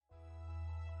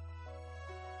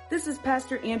This is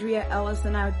Pastor Andrea Ellis,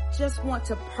 and I just want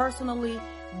to personally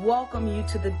welcome you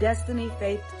to the Destiny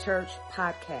Faith Church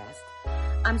podcast.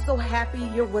 I'm so happy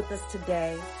you're with us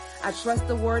today. I trust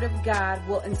the Word of God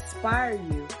will inspire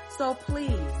you, so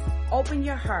please open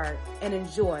your heart and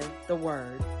enjoy the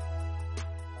Word.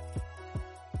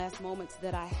 Last moments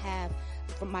that I have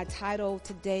from my title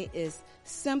today is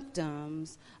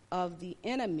Symptoms of the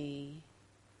Enemy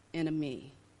in a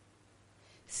Me.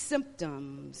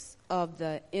 Symptoms of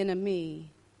the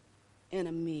enemy in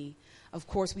a me. Of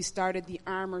course, we started the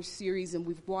armor series and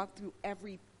we've walked through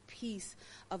every piece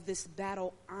of this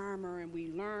battle armor and we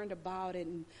learned about it,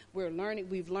 and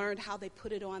we've learned how they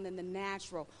put it on in the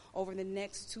natural. Over the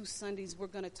next 2 Sundays, we're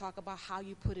going to talk about how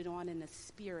you put it on in the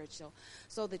spiritual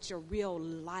so that your real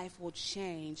life will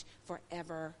change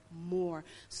forevermore,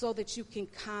 so that you can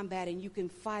combat and you can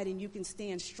fight and you can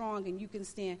stand strong and you can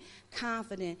stand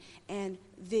confident and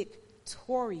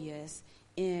victorious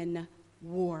in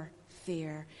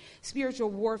warfare. Spiritual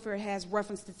warfare has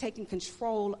reference to taking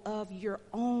control of your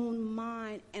own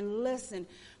mind and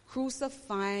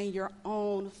crucifying your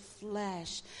own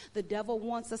flesh. The devil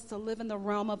wants us to live in the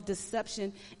realm of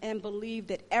deception and believe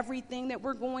that everything that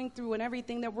we're going through and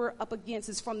everything that we're up against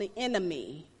is from the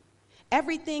enemy.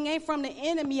 Everything ain't from the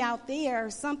enemy out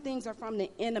there. Some things are from the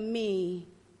enemy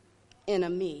in a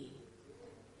me.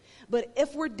 But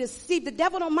if we're deceived, the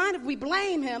devil don't mind if we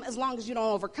blame him as long as you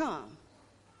don't overcome.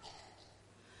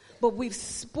 But we've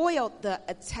spoiled the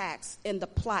attacks and the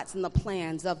plots and the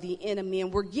plans of the enemy.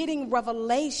 And we're getting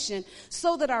revelation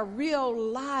so that our real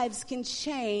lives can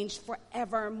change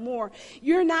forevermore.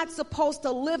 You're not supposed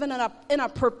to live in a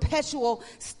perpetual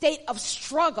state of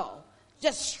struggle.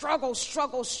 Just struggle.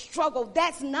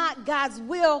 That's not God's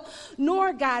will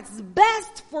nor God's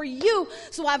best for you.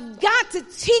 So I've got to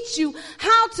teach you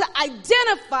how to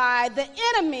identify the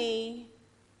enemy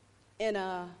in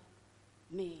a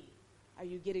me. Are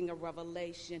you getting a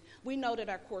revelation? We know that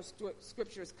our core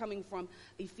scripture is coming from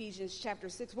Ephesians chapter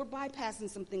 6. We're bypassing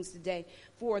some things today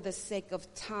for the sake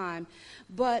of time.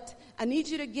 But I need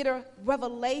you to get a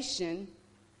revelation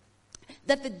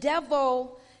that the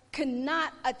devil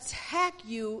cannot attack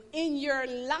you in your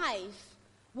life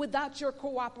without your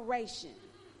cooperation.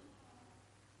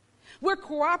 We're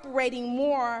cooperating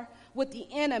more with the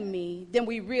enemy than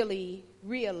we really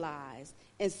realize.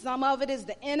 And some of it is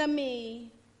the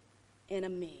enemy in a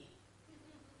me.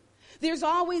 There's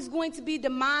always going to be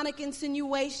demonic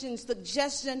insinuations,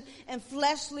 suggestion, and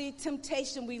fleshly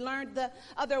temptation. We learned the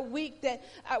other week that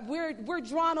we're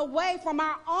drawn away from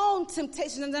our own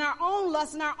temptation and our own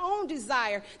lust and our own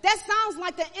desire. That sounds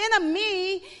like the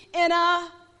enemy in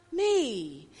a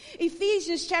me.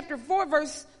 Ephesians chapter 4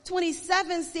 verse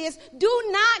 27 says, do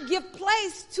not give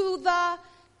place to the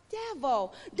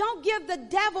devil. Don't give the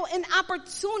devil an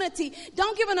opportunity.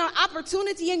 Don't give him an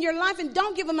opportunity in your life, and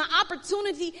don't give him an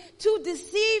opportunity to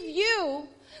deceive you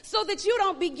so that you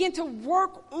don't begin to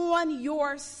work on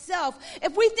yourself.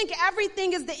 If we think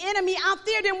everything is the enemy out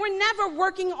there, then we're never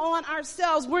working on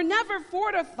ourselves. We're never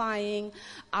fortifying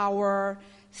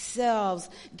ourselves.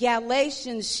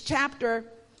 Galatians chapter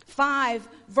 5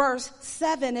 verse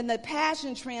 7 in the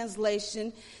Passion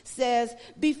Translation says,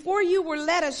 before you were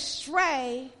led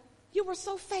astray, you were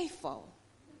so faithful.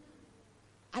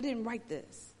 I didn't write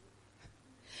this.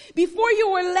 Before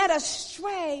you were led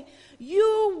astray,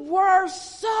 you were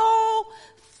so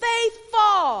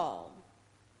faithful.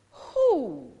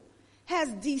 Who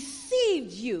has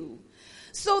deceived you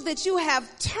so that you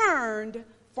have turned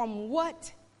from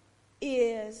what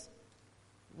is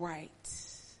right?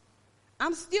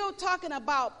 I'm still talking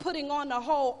about putting on the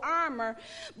whole armor,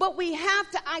 but we have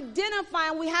to identify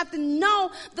and we have to know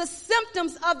the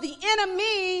symptoms of the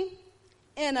enemy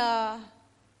in a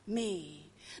me.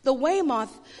 The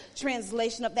Weymouth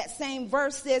translation of that same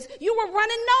verse says, you were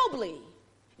running nobly.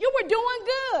 You were doing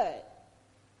good.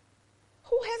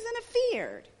 Who has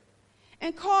interfered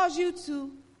and caused you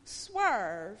to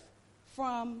swerve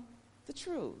from the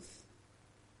truth?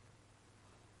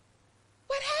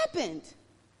 What happened?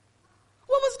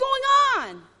 What was going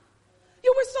on?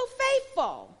 You were so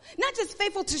faithful. Not just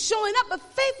faithful to showing up, but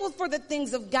faithful for the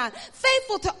things of God.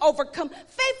 Faithful to overcome.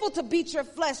 Faithful to beat your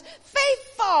flesh.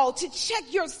 Faithful to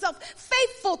check yourself.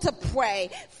 Faithful to pray.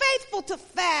 Faithful to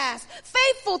fast.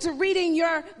 Faithful to reading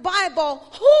your Bible.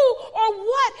 Who or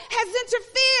what has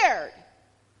interfered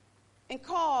and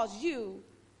caused you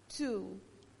to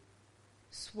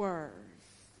swerve?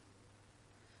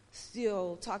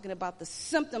 Still talking about the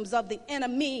symptoms of the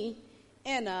enemy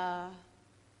in a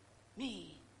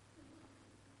me.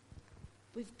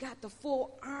 We've got the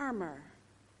full armor.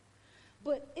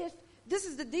 But if this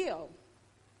is the deal,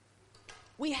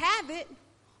 we have it,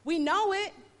 We know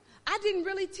it. I didn't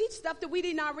really teach stuff that we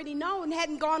didn't already know and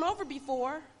hadn't gone over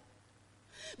before.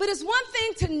 But it's one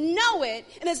thing to know it,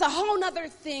 and it's a whole nother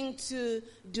thing to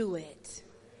do it.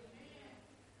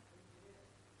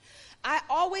 I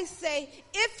always say,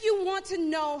 if you want to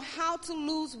know how to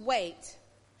lose weight,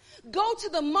 go to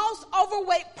the most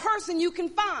overweight person you can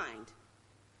find.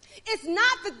 It's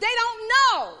not that they don't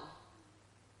know.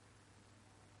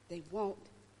 They won't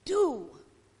do.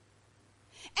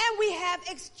 And we have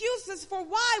excuses for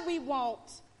why we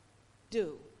won't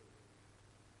do.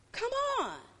 Come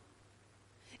on.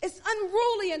 It's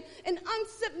unruly and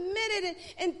unsubmitted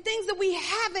and things that we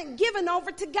haven't given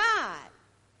over to God.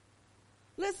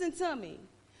 Listen to me.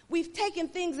 We've taken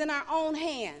things in our own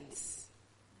hands.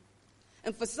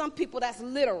 And for some people, that's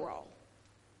literal.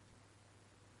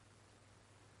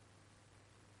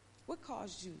 What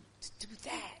caused you to do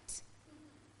that?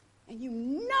 And you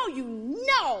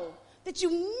know that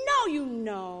you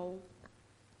know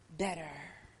better.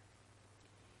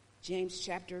 James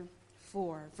chapter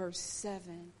 4, verse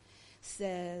 7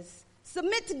 says,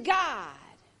 submit to God,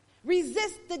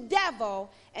 resist the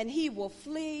devil, and he will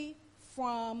flee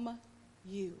from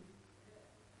you.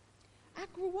 I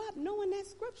grew up knowing that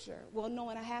scripture. Well,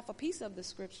 knowing a half a piece of the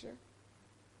scripture.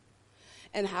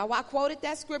 And how I quoted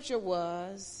that scripture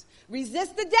was,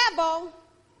 resist the devil,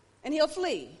 and he'll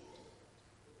flee.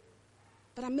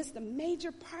 But I missed a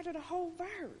major part of the whole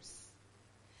verse.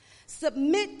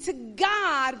 Submit to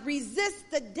God,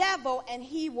 resist the devil, and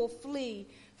he will flee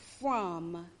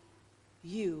from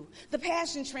you. The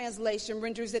Passion Translation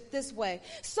renders it this way.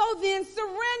 So then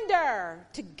surrender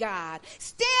to God.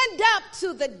 Stand up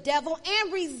to the devil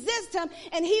and resist him,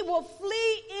 and he will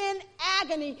flee in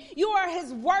agony. You are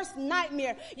his worst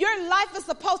nightmare. Your life is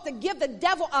supposed to give the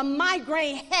devil a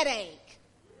migraine headache.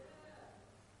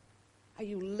 Are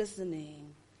you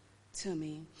listening to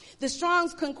me? The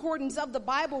Strong's Concordance of the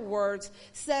Bible words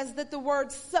says that the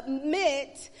word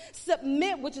submit,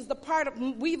 which is the part of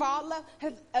we've all left.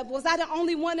 Was I the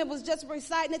only one that was just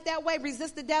reciting it that way?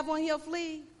 Resist the devil and he'll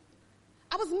flee.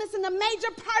 I was missing a major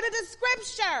part of the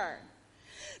scripture.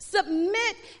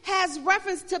 Submit has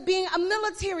reference to being a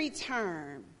military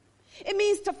term. It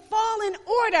means to fall in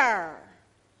order,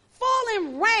 fall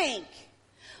in rank,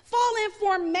 fall in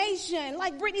formation.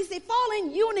 Like Brittany said, fall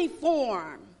in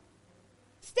uniform.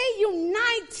 Stay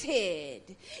united.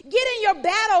 Get in your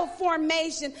battle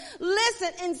formation. Listen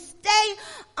and stay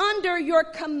under your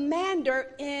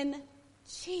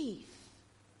commander-in-chief.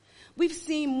 We've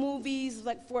seen movies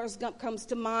like Forrest Gump comes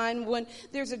to mind when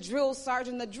there's a drill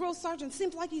sergeant. The drill sergeant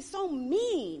seems like he's so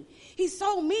mean. He's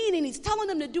so mean and he's telling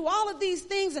them to do all of these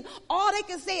things and all they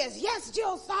can say is, yes,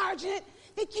 drill sergeant.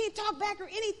 They can't talk back or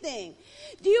anything.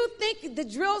 Do you think the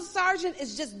drill sergeant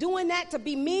is just doing that to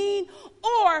be mean?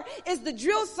 Or is the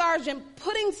drill sergeant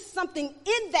putting something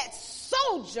in that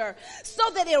soldier so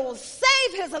that it will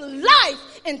save his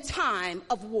life in time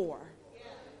of war?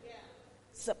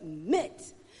 Submit.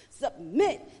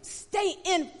 Stay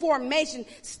in formation.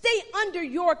 Stay under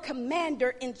your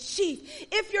commander-in-chief.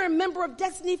 If you're a member of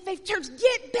Destiny Faith Church,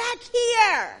 get back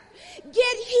here.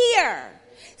 Get here.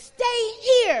 Stay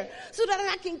here so that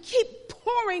I can keep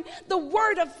pouring the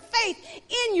word of faith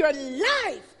in your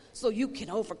life so you can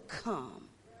overcome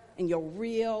in your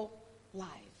real life.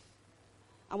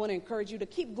 I want to encourage you to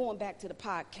keep going back to the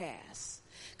podcast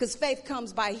because faith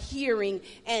comes by hearing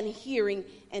and hearing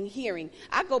and hearing.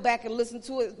 I go back and listen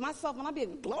to it myself and I be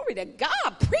glory to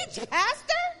God. Preach,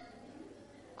 Pastor.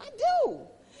 I do.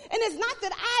 And it's not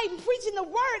that I'm preaching the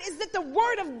word, it's that the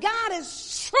word of God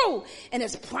is true and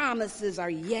his promises are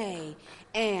yea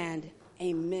and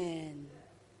amen.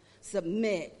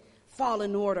 Submit, fall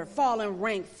in order, fall in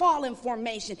rank, fall in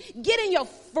formation. Get in your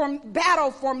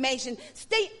battle formation.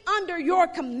 Stay under your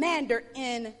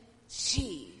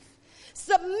commander-in-chief.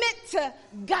 Submit to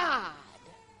God.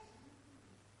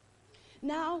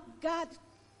 Now, God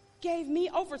gave me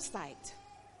oversight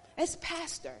as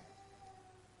pastor.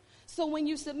 So when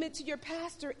you submit to your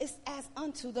pastor, it's as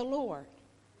unto the Lord.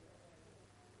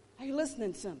 Are you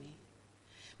listening to me?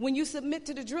 When you submit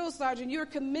to the drill sergeant, you're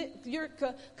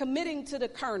committing to the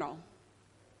colonel.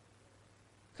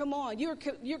 Come on, you're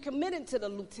committing to the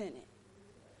lieutenant.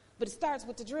 But it starts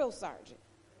with the drill sergeant.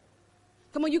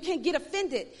 Come on, you can't get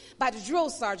offended by the drill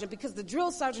sergeant because the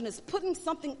drill sergeant is putting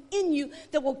something in you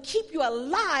that will keep you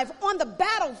alive on the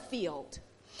battlefield.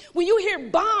 When you hear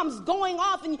bombs going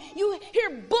off and you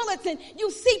hear bullets hurts and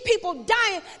you see people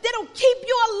dying, that'll keep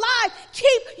you alive,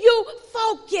 keep you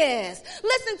focused.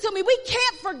 Listen to me. We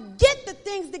can't forget the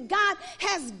things that God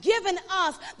has given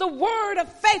us. The word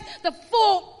of faith, the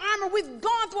full armor. We've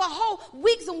gone through a whole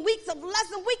weeks and weeks of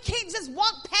lessons. We can't just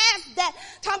walk past that,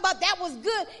 talking about that was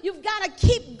good. You've got to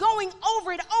keep going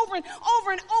over it over and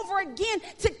over and over again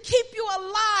to keep you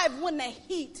alive when the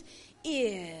heat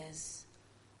is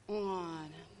on.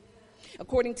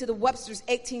 According to the Webster's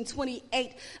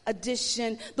 1828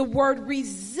 edition, the word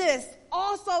resist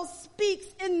also speaks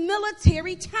in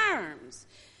military terms.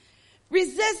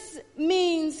 Resist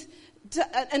means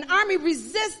an army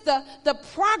resists the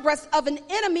progress of an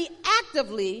enemy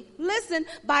actively, listen,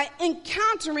 by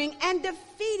encountering and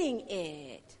defeating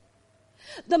it.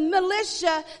 The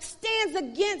militia stands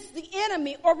against the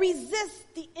enemy or resists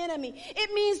the enemy.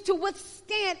 It means to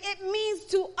withstand. It means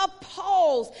to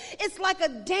oppose. It's like a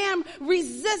dam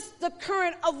resists the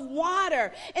current of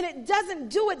water, and it doesn't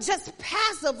do it just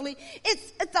passively.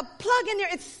 It's a plug in there.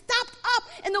 It's stopped up,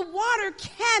 and the water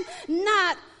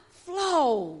cannot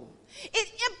flow. It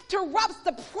interrupts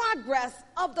the progress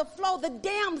of the flow. The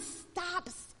dam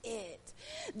stops it.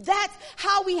 That's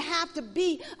how we have to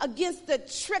be against the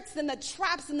tricks and the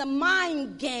traps and the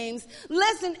mind games,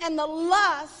 listen, and the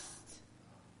lust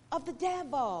of the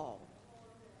devil.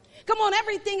 Come on,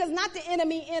 everything is not the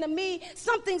enemy.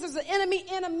 Some things is the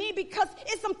enemy because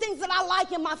it's some things that I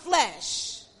like in my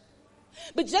flesh.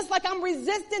 But just like I'm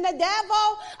resisting the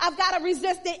devil, I've got to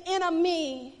resist the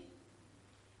enemy.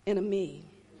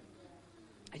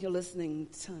 Are you listening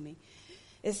to me?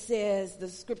 It says, the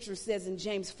scripture says in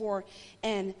James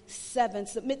 4:7,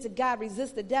 submit to God,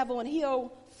 resist the devil, and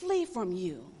he'll flee from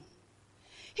you.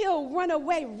 He'll run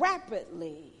away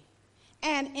rapidly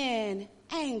and in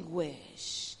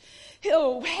anguish.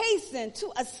 He'll hasten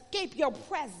to escape your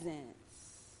presence.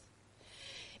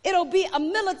 It'll be a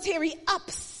military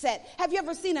upset. Have you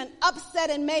ever seen an upset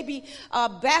in maybe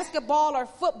basketball or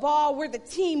football where the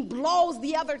team blows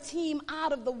the other team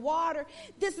out of the water?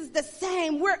 This is the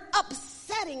same. We're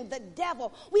upsetting the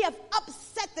devil. We have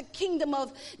upset the kingdom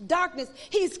of darkness.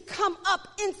 He's come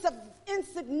up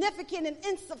insignificant and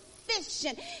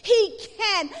insufficient. He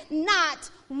cannot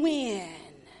win.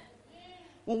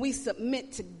 When we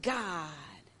submit to God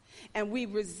and we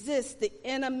resist the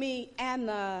enemy and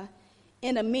the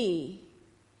enemy,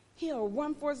 he'll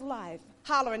run for his life,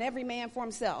 hollering every man for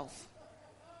himself.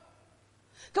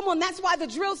 Come on, that's why the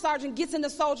drill sergeant gets in the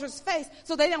soldier's face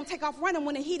so they don't take off running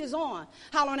when the heat is on,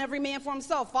 hollering every man for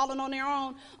himself, falling on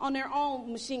their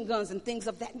own machine guns and things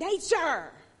of that nature.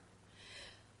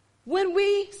 When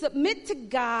we submit to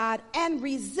God and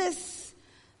resist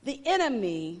the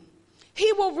enemy,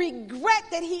 he will regret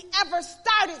that he ever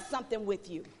started something with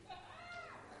you.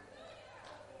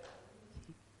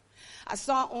 I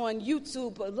saw on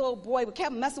YouTube a little boy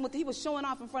kept messing with it. He was showing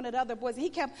off in front of the other boys. And he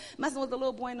kept messing with the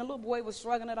little boy, and the little boy was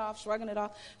shrugging it off.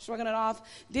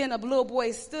 Then a little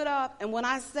boy stood up, and when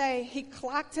I say he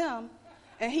clocked him,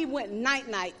 and he went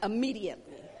night-night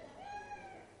immediately.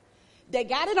 They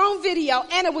got it on video,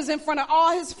 and it was in front of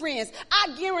all his friends.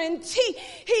 I guarantee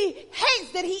he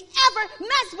hates that he ever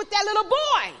messed with that little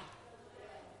boy.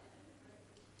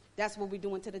 That's what we're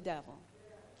doing to the devil.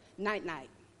 Night-night.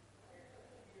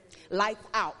 Lights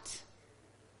out.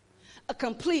 A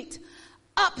complete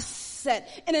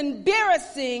upset, an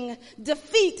embarrassing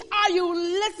defeat. Are you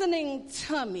listening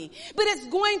to me? But it's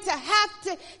going to have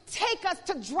to take us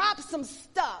to drop some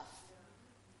stuff.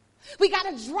 We got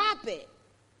to drop it.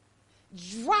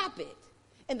 Drop it.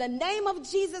 In the name of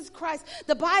Jesus Christ.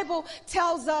 The Bible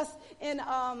tells us in,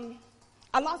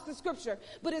 I lost the scripture,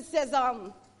 but it says,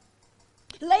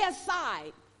 lay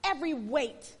aside every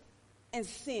weight and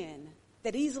sin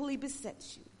that easily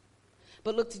besets you.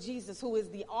 But look to Jesus, who is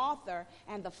the author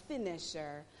and the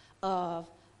finisher of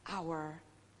our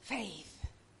faith.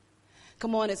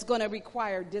 Come on, it's going to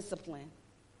require discipline.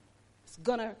 It's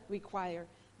going to require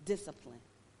discipline.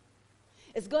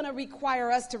 It's going to require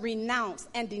us to renounce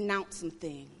and denounce some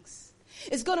things.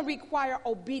 It's going to require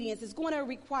obedience. It's going to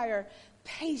require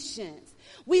patience.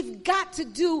 We've got to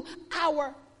do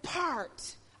our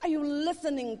part. Are you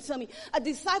listening to me? A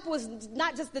disciple is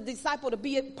not just the disciple to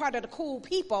be a part of the cool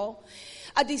people.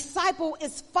 A disciple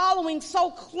is following so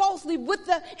closely with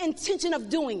the intention of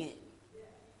doing it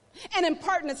and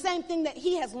imparting the same thing that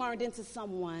he has learned into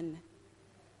someone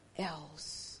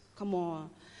else. Come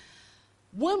on.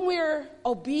 When we're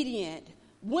obedient,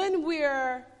 when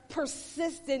we're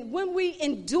persistent, when we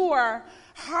endure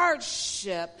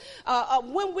hardship,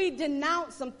 when we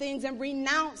denounce some things and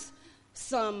renounce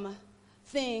some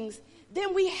things,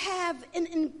 then we have an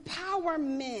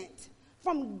empowerment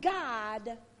from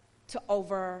God to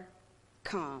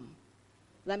overcome.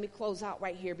 Let me close out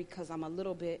right here because I'm a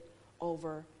little bit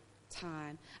over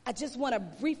time. I just want to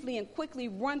briefly and quickly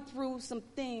run through some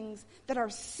things that are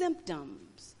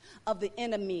symptoms of the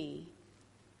enemy.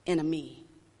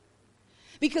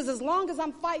 Because as long as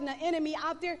I'm fighting an enemy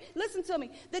out there, listen to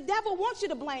me, the devil wants you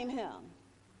to blame him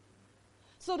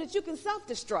so that you can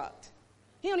self-destruct.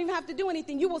 He don't even have to do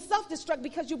anything. You will self-destruct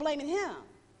because you're blaming him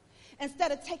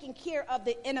instead of taking care of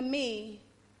the enemy.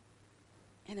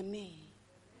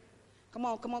 Come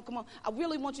on. I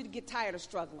really want you to get tired of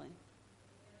struggling.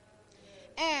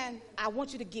 And I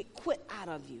want you to get quit out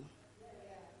of you.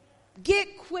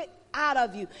 Get quit out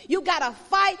of you. You got to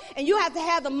fight, and you have to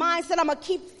have the mindset, I'm going to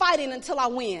keep fighting until I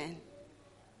win.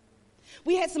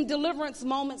 We had some deliverance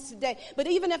moments today, but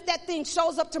even if that thing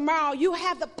shows up tomorrow, you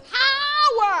have the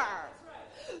power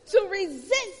to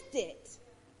resist it.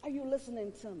 Are you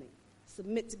listening to me?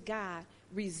 Submit to God,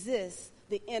 resist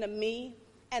the enemy,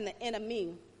 and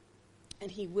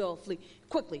he will flee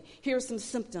quickly. Here are some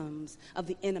symptoms of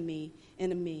the enemy.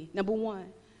 Number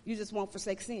one, you just won't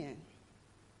forsake sin.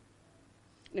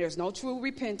 There's no true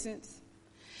repentance.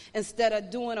 Instead of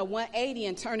doing a 180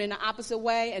 and turning the opposite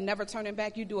way and never turning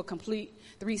back, you do a complete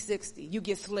 360. You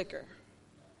get slicker.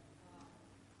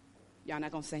 Y'all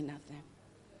not going to say nothing.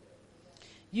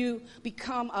 You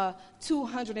become a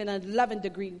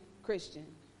 211-degree Christian.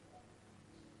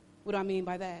 What do I mean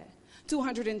by that?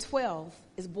 212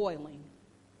 is boiling.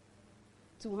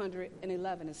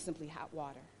 211 is simply hot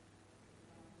water.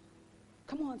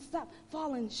 Come on, stop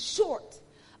falling short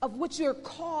of what you're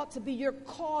called to be. You're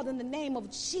called in the name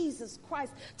of Jesus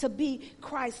Christ to be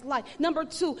Christ-like. Number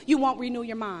two, you won't renew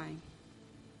your mind.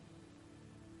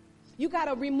 You got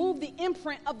to remove the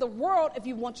imprint of the world if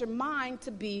you want your mind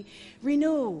to be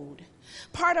renewed.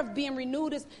 Part of being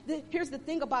renewed is, here's the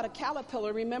thing about a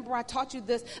caterpillar. Remember I taught you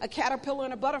this. A caterpillar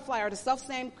and a butterfly are the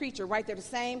self-same creature, right? They're the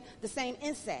same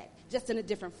insect, just in a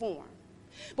different form.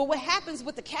 But what happens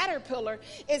with the caterpillar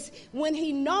is when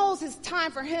he knows it's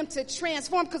time for him to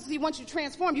transform, because once you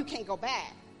transform, you can't go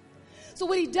back. So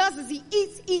what he does is he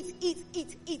eats.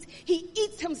 He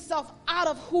eats himself out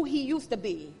of who he used to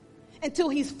be until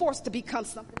he's forced to become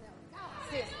something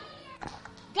else.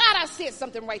 God, I said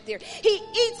something right there. He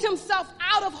eats himself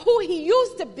out of who he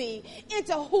used to be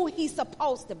into who he's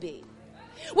supposed to be.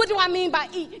 What do I mean by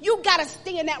eat? You got to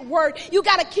stay in that word. You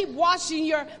got to keep washing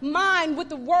your mind with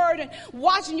the word and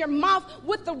washing your mouth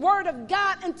with the word of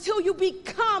God until you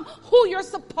become who you're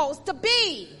supposed to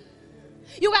be.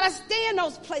 You got to stay in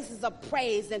those places of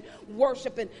praise and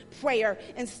worship and prayer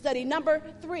and study. Number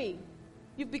three,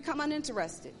 you've become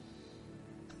uninterested.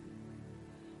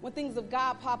 When things of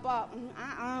God pop up,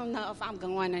 I don't know if I'm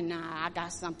going or not. I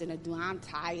got something to do. I'm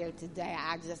tired today.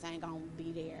 I just ain't going to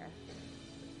be there.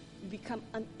 You become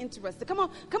uninterested. Come on.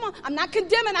 I'm not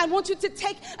condemning. I want you to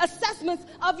take assessments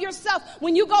of yourself.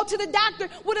 When you go to the doctor,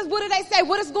 what do they say?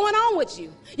 What is going on with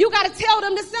you? You got to tell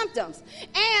them the symptoms.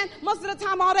 And most of the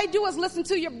time, all they do is listen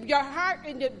to your heart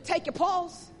and take your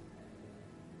pulse.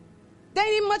 They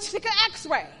ain't even much take an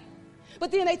x-ray.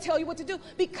 But then they tell you what to do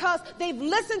because they've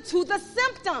listened to the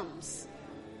symptoms.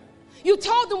 You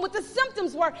told them what the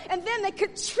symptoms were, and then they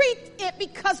could treat it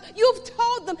because you've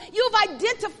told them, you've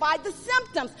identified the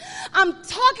symptoms. I'm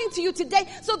talking to you today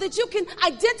so that you can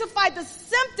identify the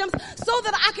symptoms so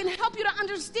that I can help you to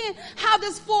understand how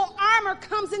this full armor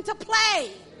comes into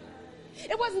play.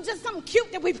 It wasn't just something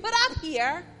cute that we put up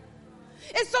here.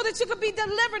 It's so that you could be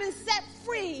delivered and set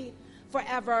free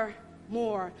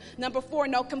forevermore. Number 4,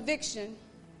 no conviction.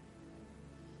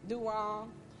 Do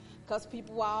wrong. Cuss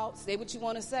people out, say what you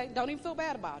want to say. Don't even feel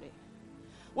bad about it.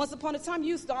 Once upon a time, you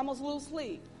used to almost lose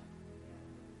sleep.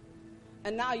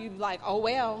 And now you're like, oh,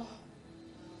 well.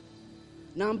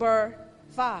 Number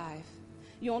 5,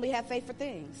 you only have faith for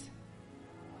things.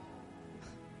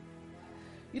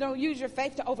 You don't use your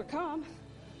faith to overcome.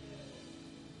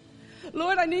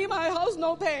 Lord, I need my house,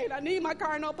 no paid. I need my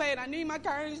car, no paid. I need my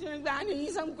car insurance. I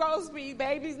need some groceries.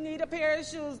 Babies need a pair of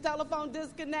shoes. Telephone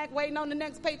disconnect, waiting on the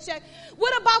next paycheck.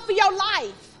 What about for your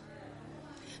life?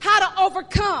 How to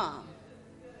overcome.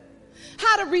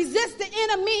 How to resist the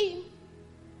enemy.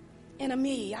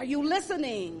 Enemy, are you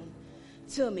listening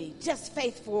to me? Just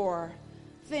faith for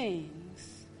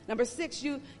things. Number 6,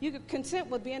 you get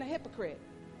content with being a hypocrite.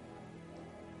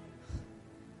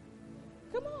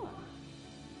 Come on.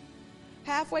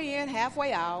 Halfway in,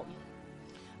 halfway out,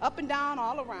 up and down,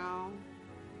 all around.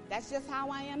 That's just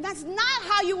how I am. That's not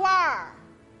how you are.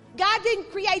 God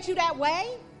didn't create you that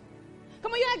way.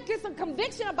 Come on, you got to get some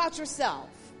conviction about yourself.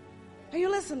 Are you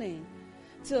listening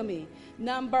to me?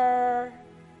 Number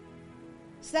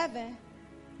 7,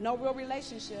 no real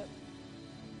relationship.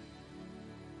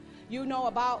 You know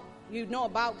about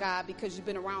God because you've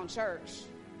been around church,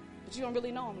 but you don't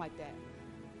really know him like that.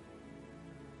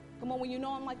 Come on, when you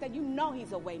know him like that, you know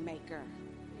he's a way maker.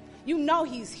 You know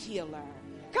he's healer.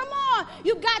 Come on,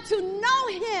 you got to know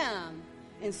him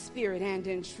in spirit and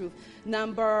in truth.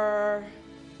 Number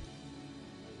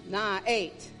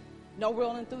 8, no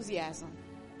real enthusiasm.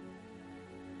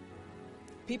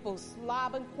 People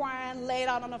slobbing, crying, laid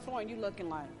out on the floor, and you looking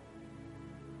like,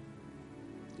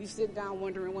 you sit down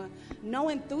wondering, well, no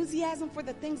enthusiasm for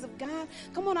the things of God?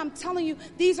 Come on, I'm telling you,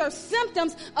 these are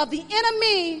symptoms of the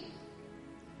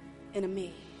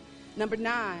enemy. Number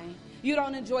 9, you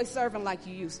don't enjoy serving like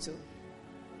you used to.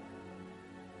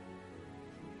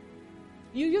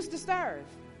 You used to serve.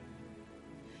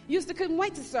 You used to couldn't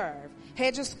wait to serve.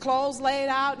 Had your clothes laid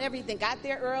out and everything. Got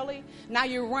there early. Now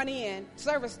you run in.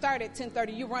 Service started at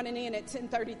 10:30. You running in at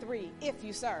 10:33 if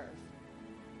you serve.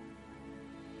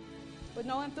 But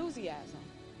no enthusiasm.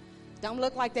 Don't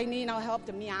look like they need no help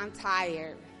to me. I'm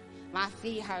tired. My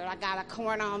feet hurt. I got a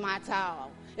corner on my toe.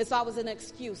 It's always an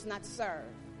excuse not to serve.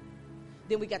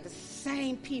 Then we got the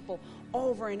same people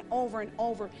over and over and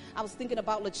over. I was thinking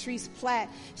about Latrice Platt.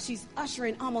 She's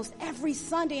ushering almost every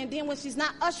Sunday, and then when she's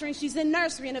not ushering, she's in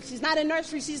nursery. And if she's not in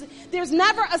nursery, there's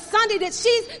never a Sunday that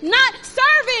she's not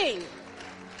serving.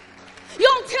 You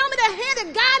don't tell me the hand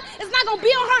of God is not going to be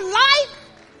on her life,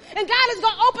 and God is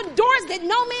going to open doors that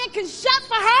no man can shut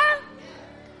for her?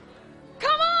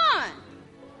 Come on.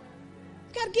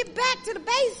 You got to get back to the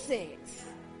basics.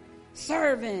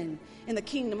 Serving in the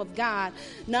kingdom of God.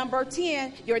 Number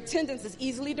 10, your attendance is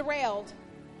easily derailed.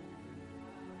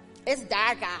 It's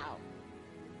dark out.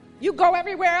 You go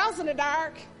everywhere else in the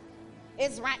dark.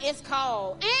 It's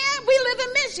cold. And we live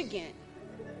in Michigan.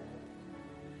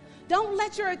 Don't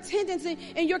let your attendance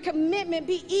and your commitment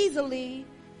be easily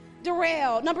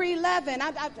derailed. Number 11,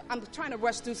 I'm trying to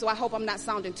rush through, so I hope I'm not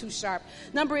sounding too sharp.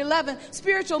 Number 11,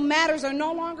 spiritual matters are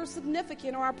no longer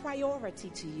significant or a priority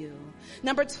to you.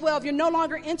 Number 12, you're no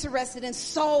longer interested in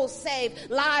souls saved,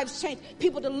 lives changed,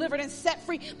 people delivered and set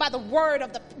free by the word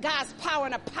of God's power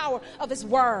and the power of his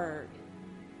word.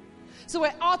 So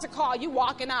at altar call, you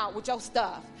walking out with your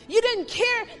stuff. You didn't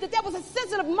care that there was a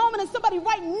sensitive moment and somebody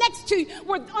right next to you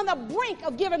were on the brink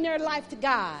of giving their life to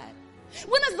God.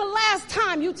 When is the last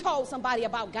time you told somebody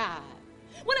about God?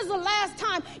 When is the last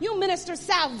time you ministered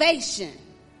salvation?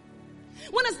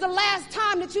 When is the last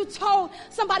time that you told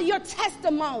somebody your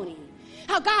testimony?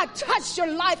 How God touched your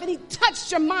life and he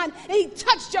touched your mind and he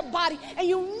touched your body, and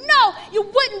you know you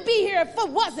wouldn't be here if it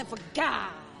wasn't for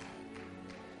God.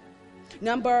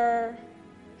 Number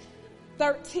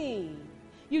 13,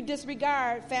 you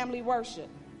disregard family worship.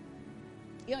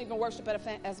 You don't even worship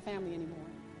as a family anymore.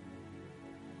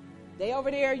 They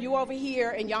over there, you over here,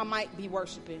 and y'all might be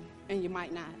worshiping, and you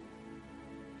might not.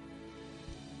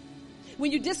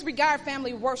 When you disregard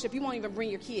family worship, you won't even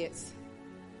bring your kids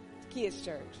to kids'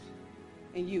 church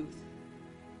and youth.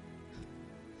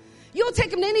 You don't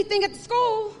take them to anything at the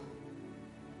school.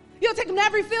 You don't take them to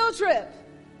every field trip.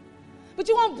 But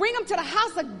you won't bring them to the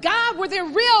house of God where their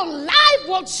real life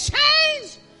will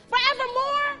change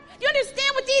forevermore. You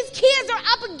understand what these kids are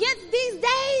up against these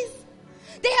days?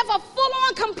 They have a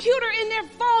full-on computer in their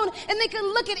phone, and they can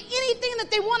look at anything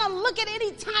that they want to look at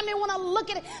any time they want to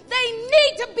look at it. They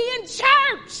need to be in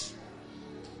church,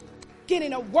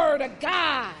 getting a word of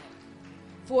God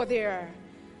for their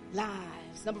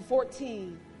lives. Number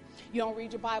 14, you don't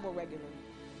read your Bible regularly.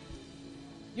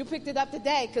 You picked it up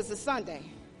today because it's Sunday.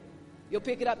 You'll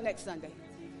pick it up next Sunday.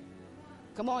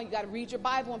 Come on, you got to read your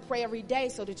Bible and pray every day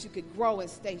so that you could grow and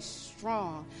stay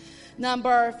strong.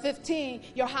 Number 15,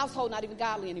 your household not even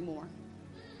godly anymore.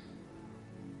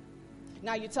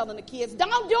 Now you're telling the kids,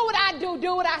 don't do what I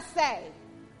do what I say.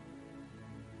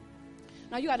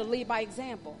 Now you got to lead by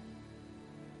example.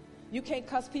 You can't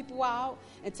cuss people out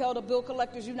and tell the bill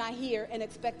collectors you're not here and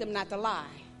expect them not to lie,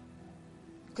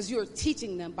 because you're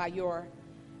teaching them by your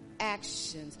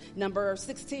actions. Number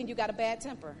 16, you got a bad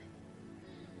temper.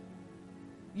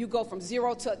 You go from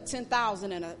 0 to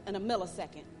 10,000 in a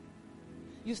millisecond.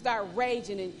 You start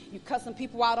raging and you cussing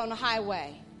people out on the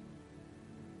highway.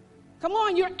 Come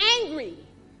on, you're angry.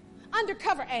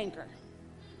 Undercover anger.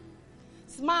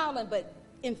 Smiling but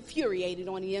infuriated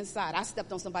on the inside. I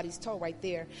stepped on somebody's toe right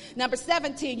there. Number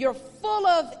 17, you're full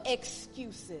of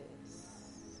excuses.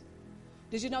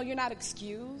 Did you know you're not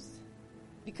excused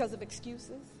because of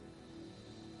excuses?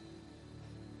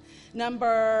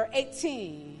 Number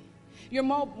 18, you're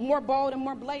more bold and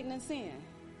more blatant in sin.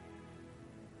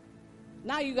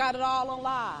 Now you got it all on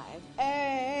live.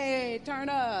 Hey, turn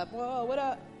up. Whoa, what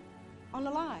up? On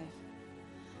the live.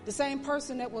 The same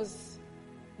person that was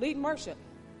leading worship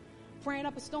praying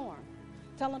up a storm,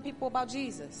 telling people about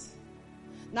Jesus.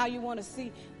 Now you want to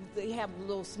see, they have a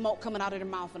little smoke coming out of their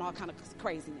mouth and all kind of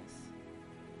craziness.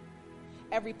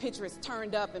 Every picture is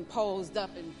turned up and posed up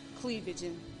in cleavage,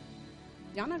 and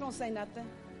y'all not going to say nothing.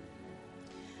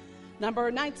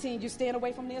 Number 19, you stand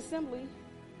away from the assembly.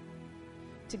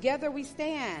 Together we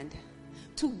stand.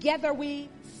 Together we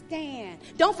stand.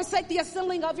 Don't forsake the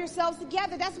assembling of yourselves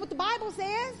together. That's what the Bible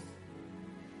says.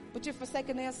 But you're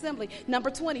forsaking the assembly. Number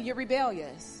 20, you're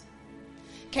rebellious.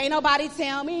 Can't nobody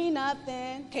tell me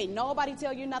nothing. Can't nobody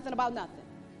tell you nothing about nothing.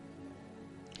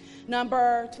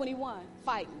 Number 21,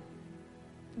 fighting.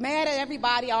 Mad at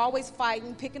everybody, always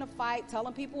fighting, picking a fight,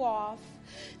 telling people off.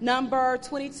 Number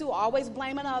 22, always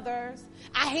blaming others.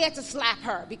 I had to slap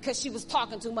her because she was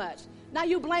talking too much. Now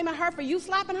you blaming her for you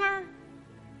slapping her?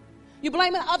 You're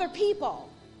blaming other people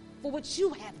for what you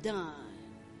have done.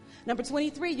 Number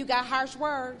 23, you got harsh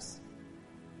words.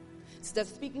 Instead of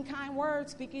speaking kind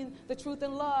words, speaking the truth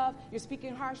in love, you're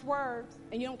speaking harsh words,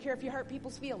 and you don't care if you hurt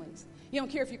people's feelings. You don't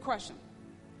care if you crush them.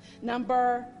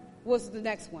 What's the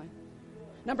next one?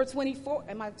 Number 24,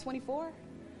 am I 24?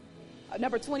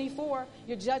 Number 24,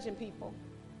 you're judging people.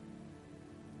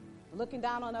 Looking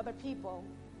down on other people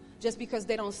just because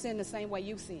they don't sin the same way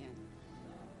you sin.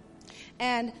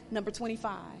 And number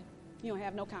 25, you don't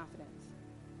have no confidence.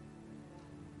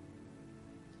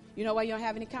 You know why you don't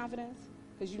have any confidence?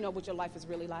 Because you know what your life is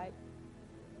really like.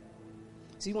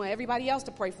 So you want everybody else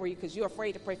to pray for you because you're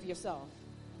afraid to pray for yourself.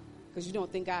 Because you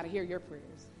don't think God will hear your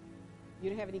prayers.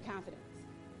 You don't have any confidence.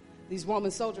 These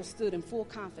Roman soldiers stood in full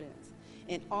confidence,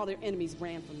 and all their enemies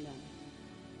ran from them.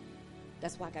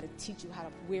 That's why I got to teach you how to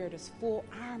wear this full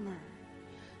armor,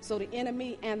 so the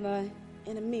enemy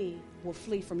will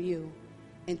flee from you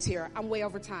in terror. I'm way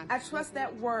over time. I trust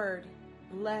that word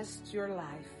blessed your life.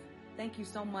 Thank you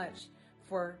so much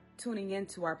for tuning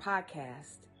into our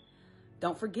podcast.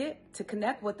 Don't forget to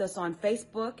connect with us on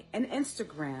Facebook and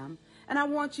Instagram. And I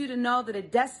want you to know that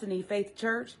at Destiny Faith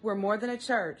Church, we're more than a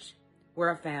church. We're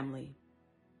a family.